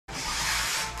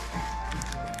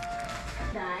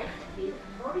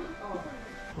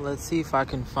Let's see if I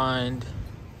can find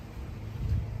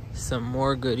some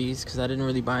more goodies, because I didn't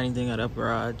really buy anything at Up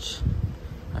Garage.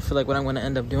 I feel like what I'm going to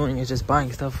end up doing is just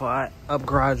buying stuff at Up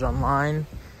Garage online,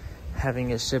 having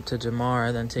it shipped to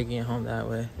Jamar, then taking it home that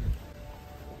way.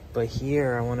 But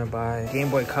here I want to buy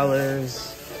Game Boy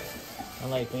Colors,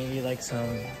 and like maybe like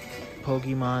some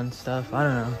Pokemon stuff. I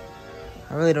don't know.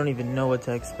 I really don't even know what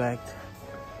to expect,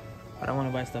 but I want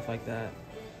to buy stuff like that.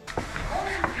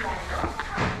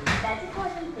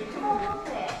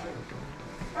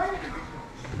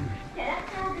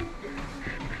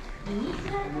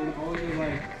 Only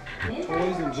like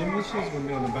toys and gym issues will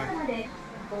be on the back.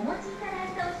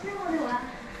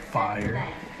 Fire.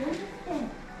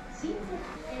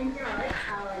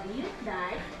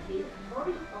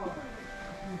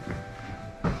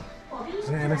 Is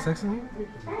there NSX in here?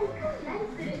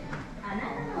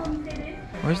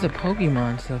 Where's the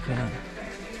Pokemon stuff at?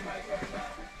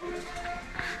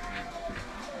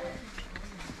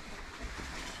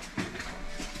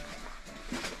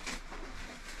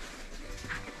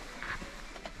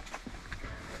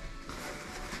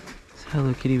 This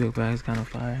Hello Kitty book bag is kind of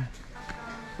fire.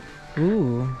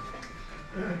 Ooh.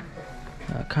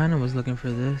 I kind of was looking for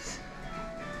this.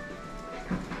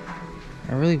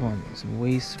 I really want some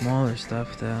way smaller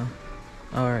stuff though.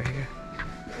 Oh, right here.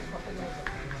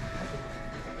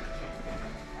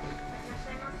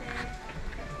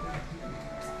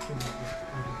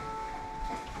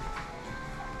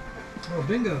 Oh,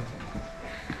 bingo.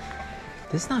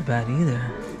 This is not bad either.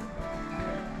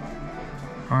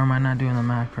 Or am I not doing the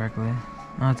math correctly?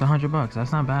 No, it's $100.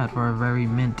 That's not bad for a very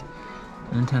mint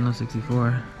Nintendo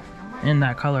 64. In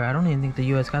that color. I don't even think the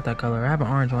US got that color. I have an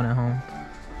orange one at home.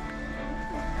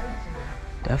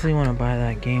 Definitely want to buy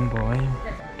that Game Boy.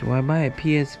 Do I buy a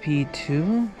PSP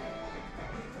too?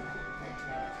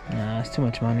 Nah, that's too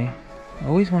much money. I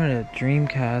always wanted a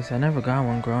Dreamcast. I never got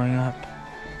one growing up.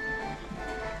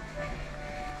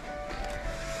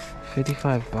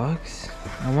 $55?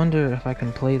 I wonder if I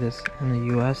can play this in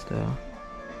the US though.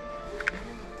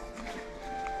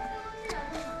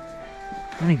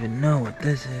 I don't even know what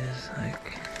this is.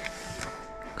 Like,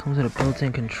 comes with a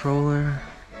built-in controller.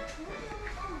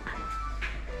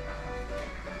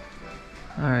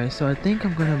 Alright, so I think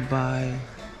I'm gonna buy...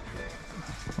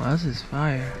 Wow, this is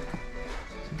fire.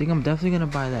 I think I'm definitely gonna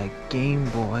buy that Game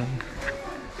Boy.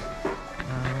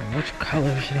 Which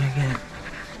color should I get?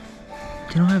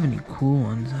 They don't have any cool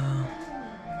ones though.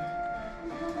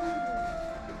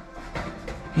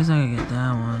 Guess I could get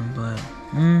that one, but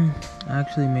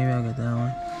actually maybe I'll get that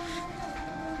one.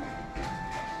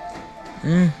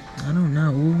 I don't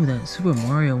know. Ooh, that Super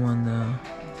Mario one though.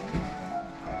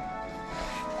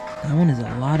 That one is a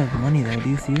lot of money though. Do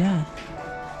you see that?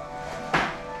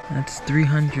 That's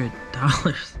 $300.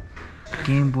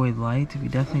 Game Boy Light. We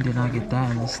definitely did not get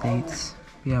that in the States.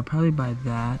 Yeah, I'll probably buy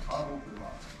that.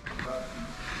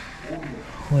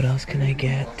 What else can I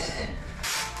get?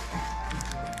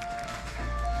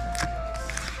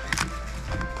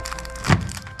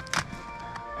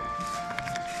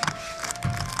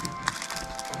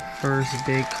 First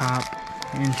big cop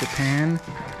in Japan.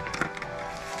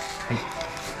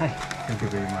 Hi. Thank you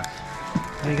very much.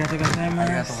 Arigato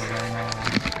gozaimasu.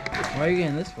 Why are you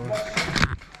getting this for?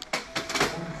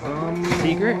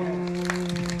 Secret?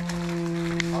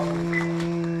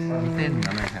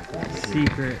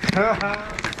 Secret.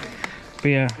 But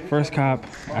yeah, first cop.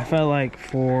 I felt like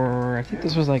for, I think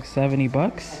this was like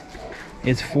 $70.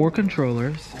 It's 4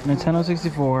 controllers, Nintendo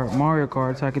 64, Mario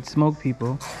Kart, so I could smoke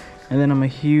people. And then I'm a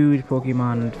huge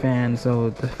Pokemon fan, so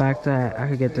the fact that I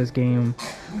could get this game,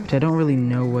 which I don't really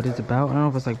know what it's about. I don't know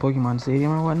if it's like Pokemon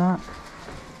Stadium or whatnot.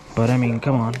 But I mean,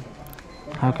 come on.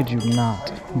 How could you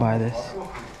not buy this?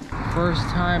 First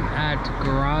time at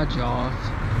Garage Off.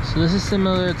 So this is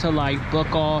similar to like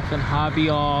Book Off and Hobby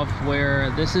Off, where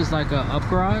this is like a Up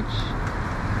Garage,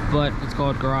 but it's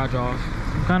called Garage Off.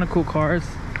 Kind of cool cars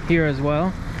here as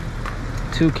well.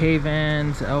 2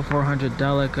 K-Vans, L400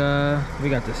 Delica. We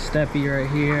got the Steppy right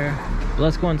here. But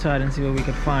let's go inside and see what we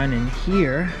can find in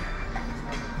here.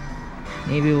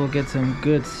 Maybe we'll get some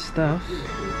good stuff.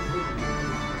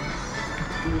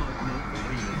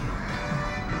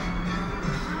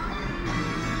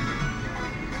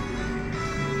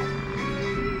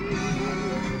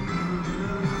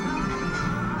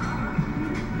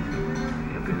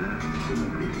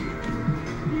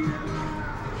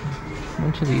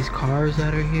 Bunch of these cars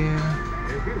that are here.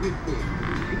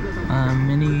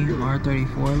 Mini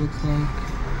R34 looks like.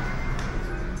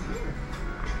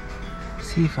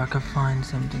 See if I can find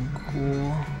something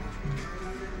cool.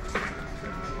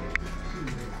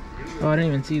 Oh, I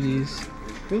didn't even see these.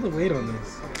 Feel the weight on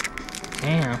this.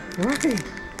 Damn. Right.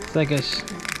 It's like a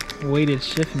weighted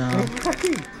shift knob.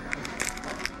 Right.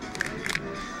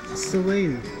 It's the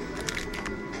weight.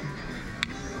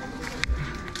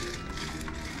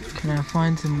 Can I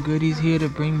find some goodies here to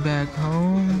bring back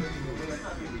home?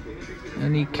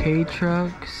 Any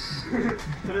K-trucks?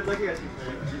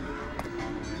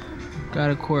 Got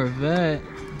a Corvette.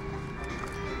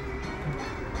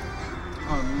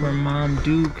 For Mom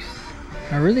Dukes.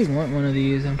 I really want one of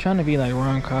these. I'm trying to be like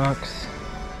Ron Cox.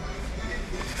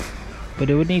 But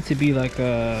it would need to be like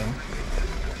a...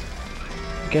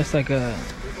 I guess like a...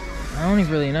 I don't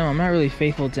even really know. I'm not really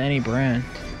faithful to any brand.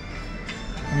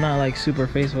 I'm not like super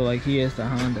faithful like he is to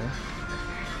Honda.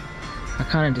 I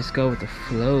kind of just go with the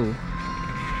flow.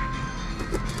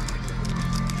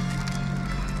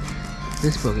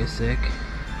 This book is sick.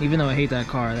 Even though I hate that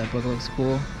car, that book looks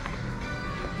cool.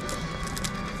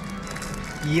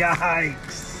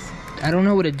 Yikes. I don't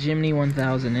know what a Jimny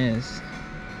 1000 is.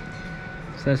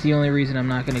 So that's the only reason I'm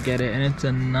not gonna get it. And it's a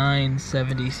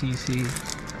 970cc.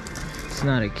 It's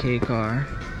not a K car.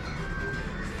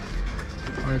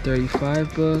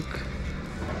 R35 book.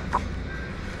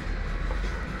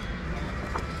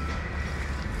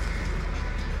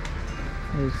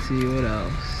 Let's see what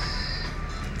else.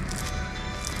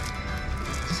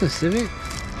 Is this a Civic?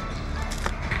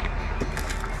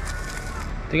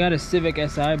 They got a Civic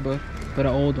SI book, but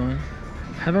an old one.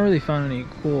 Haven't really found any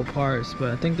cool parts,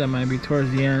 but I think that might be towards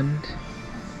the end.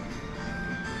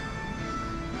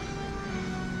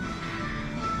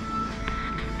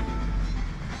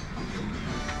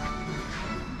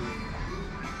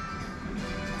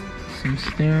 Some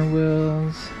steering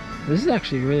wheels. This is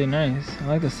actually really nice. I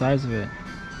like the size of it.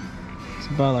 It's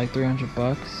about like 300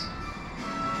 bucks.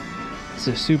 It's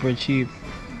a super cheap.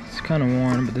 It's kind of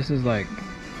worn, but this is like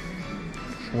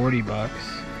 40 bucks.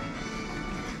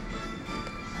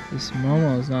 This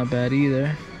Momo is not bad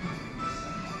either.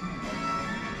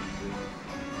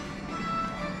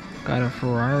 Got a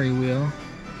Ferrari wheel.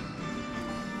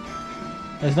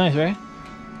 That's nice, right?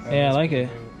 Yeah, I like it.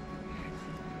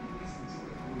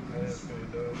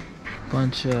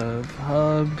 Bunch of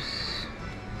hubs.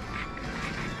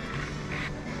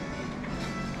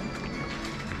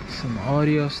 Some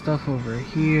audio stuff over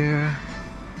here.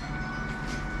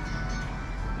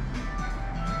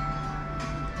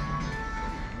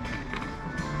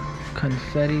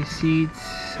 Confetti seats,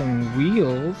 some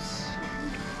wheels.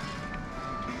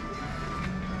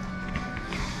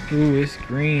 Ooh, it's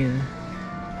green.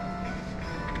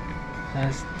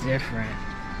 That's different.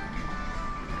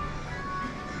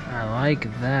 I like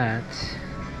that.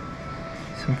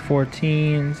 Some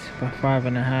 14s for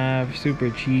 5.5, super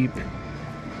cheap.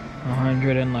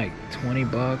 120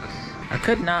 bucks. I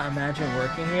could not imagine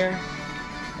working here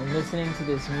and listening to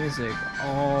this music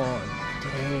all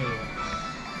day.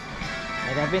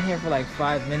 Like, I've been here for like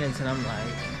 5 minutes and I'm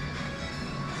like,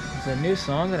 is a new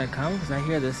song gonna come? Because I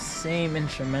hear the same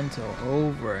instrumental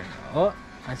over and oh,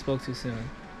 I spoke too soon.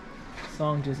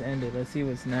 Song just ended. Let's see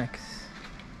what's next.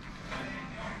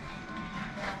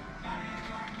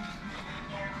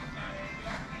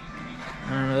 I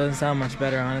don't know, it doesn't sound much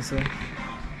better, honestly.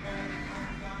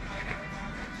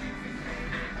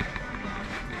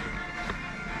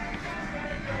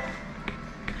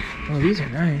 Oh, these are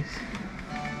nice.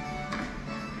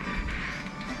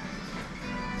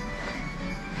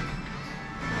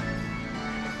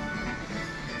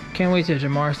 Can't wait till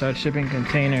Jamar starts shipping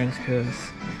containers,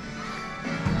 because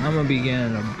I'm gonna be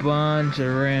getting a bunch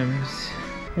of rims.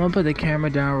 I'm gonna put the camera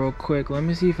down real quick. Let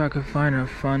me see if I can find a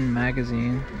fun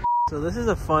magazine. So this is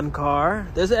a fun car.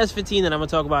 There's an S15 that I'm gonna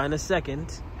talk about in a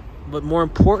second. But more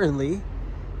importantly,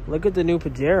 look at the new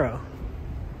Pajero.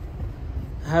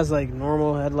 It has like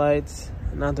normal headlights,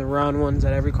 not the round ones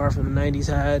that every car from the 90s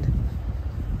had.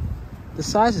 The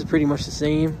size is pretty much the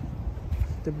same.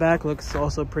 The back looks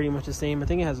also pretty much the same. I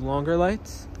think it has longer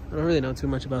lights. I don't really know too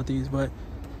much about these, but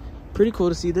pretty cool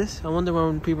to see this. I wonder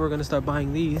when people are gonna start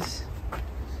buying these.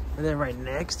 And then right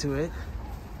next to it,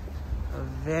 a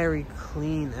very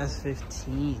clean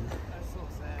S15.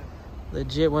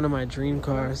 Legit one of my dream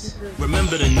cars.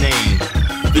 Remember the name.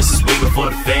 This is way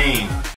before the fame.